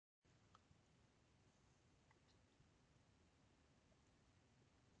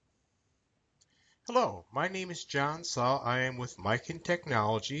Hello, my name is John Saul. I am with Miken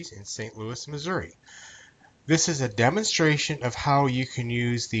Technologies in St. Louis, Missouri. This is a demonstration of how you can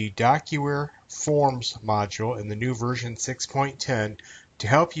use the Docuware Forms module in the new version 6.10 to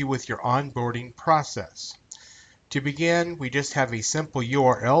help you with your onboarding process. To begin, we just have a simple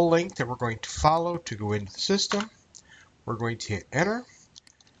URL link that we're going to follow to go into the system. We're going to hit enter.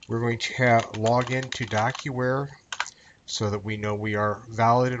 We're going to log into Docuware so that we know we are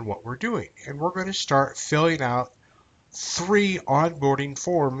valid in what we're doing. And we're going to start filling out 3 onboarding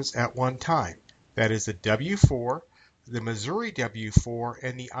forms at one time. That is the W-4, the Missouri W-4,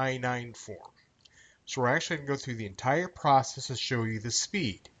 and the I-9 form. So we're actually going to go through the entire process to show you the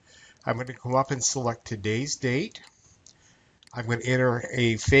speed. I'm going to come up and select today's date. I'm going to enter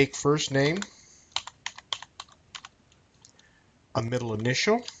a fake first name, a middle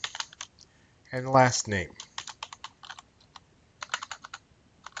initial, and last name.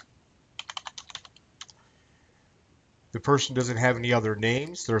 The person doesn't have any other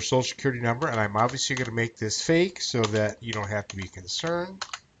names, their social security number, and I'm obviously going to make this fake so that you don't have to be concerned.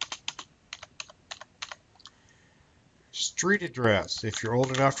 Street address, if you're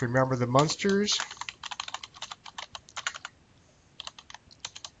old enough to remember the Munsters.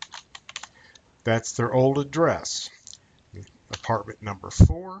 That's their old address. Apartment number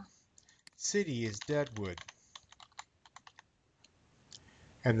 4. City is Deadwood.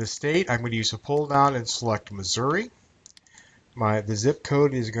 And the state, I'm going to use a pull down and select Missouri. The zip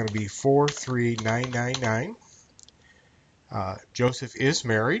code is going to be 43999. Joseph is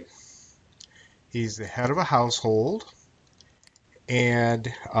married. He's the head of a household. And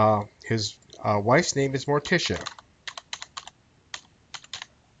his wife's name is Morticia.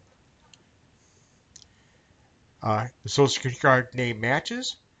 The Social Security card name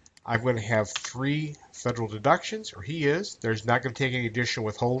matches. I'm going to have 3 federal deductions, or he is. There's not going to take any additional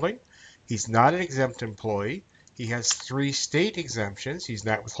withholding. He's not an exempt employee. He has 3 state exemptions. He's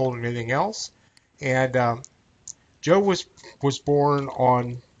not withholding anything else. And Joe was born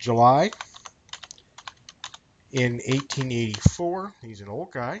on July in 1884. He's an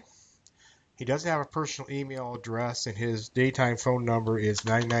old guy. He doesn't have a personal email address, and his daytime phone number is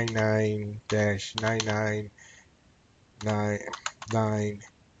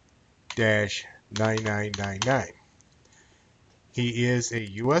 999-9999-9999. He is a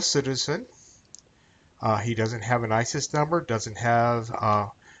U.S. citizen. He doesn't have an ISIS number, doesn't have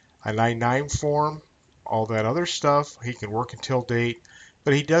a 99 form, all that other stuff. He can work until date,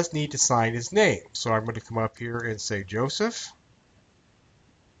 but he does need to sign his name. So I'm going to come up here and say Joseph.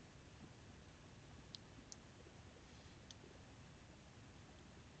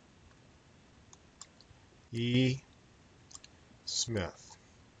 E. Smith.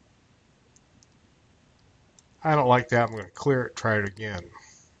 I don't like that. I'm going to clear it, try it again.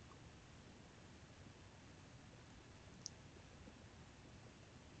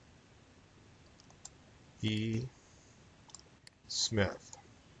 E. Smith.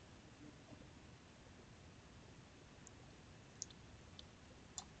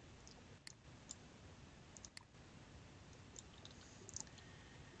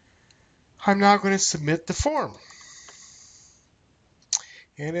 I'm now going to submit the form.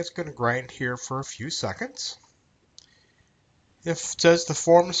 And it's going to grind here for a few seconds. It says the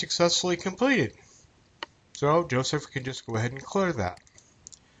form is successfully completed. So Joseph can just go ahead and clear that.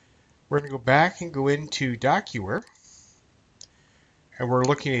 We're going to go back and go into Docuware. And we're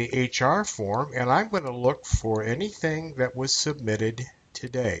looking at the HR form, and I'm going to look for anything that was submitted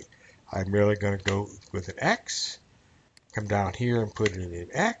today. I'm really going to go with an X, come down here and put it in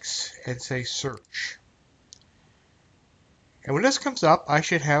an X, and say search. And when this comes up, I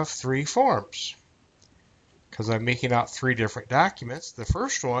should have 3 forms, because I'm making out 3 different documents. The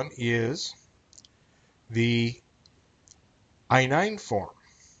first one is the I-9 form.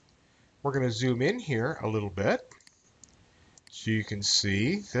 We're going to zoom in here a little bit, so you can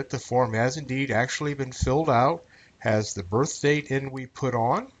see that the form has indeed actually been filled out, has the birth date in we put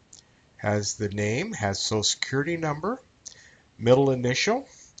on, has the name, has social security number, middle initial,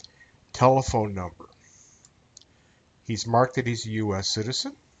 telephone number. He's marked that he's a U.S.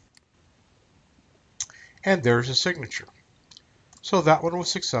 citizen, and there's a signature. So that one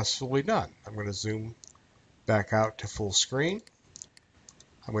was successfully done. I'm going to zoom back out to full screen.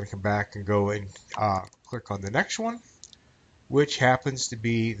 I'm going to come back and go and click on the next one, which happens to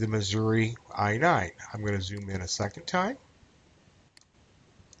be the Missouri I-9. I'm going to zoom in a second time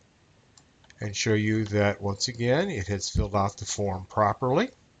and show you that once again it has filled out the form properly.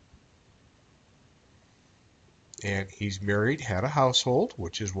 And he's married, had a household,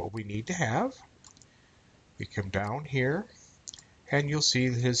 which is what we need to have. We come down here and you'll see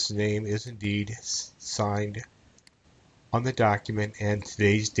that his name is indeed signed on the document and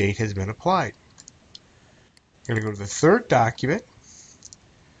today's date has been applied. We're going to go to the third document,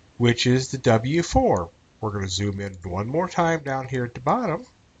 which is the W-4. We're going to zoom in one more time down here at the bottom,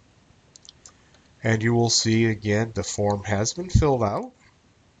 and you will see again the form has been filled out,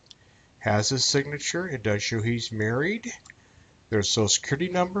 has his signature, it does show he's married, there's Social Security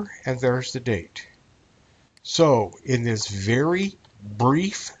number, and there's the date. So in this very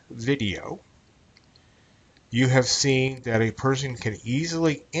brief video, you have seen that a person can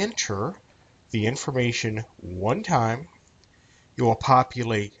easily enter the information one time. You will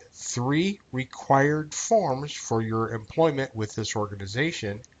populate 3 required forms for your employment with this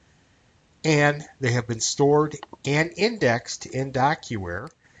organization, and they have been stored and indexed in Docuware,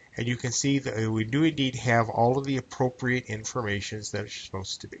 and you can see that we do indeed have all of the appropriate information that it's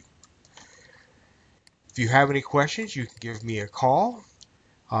supposed to be. If you have any questions, you can give me a call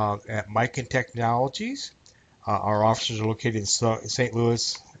at Miken Technologies. Our offices are located in St.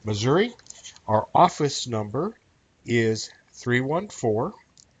 Louis, Missouri. Our office number is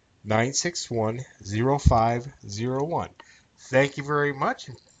 314-961-0501. Thank you very much.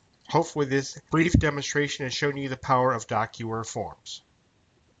 Hopefully this brief demonstration has shown you the power of Docuware forms.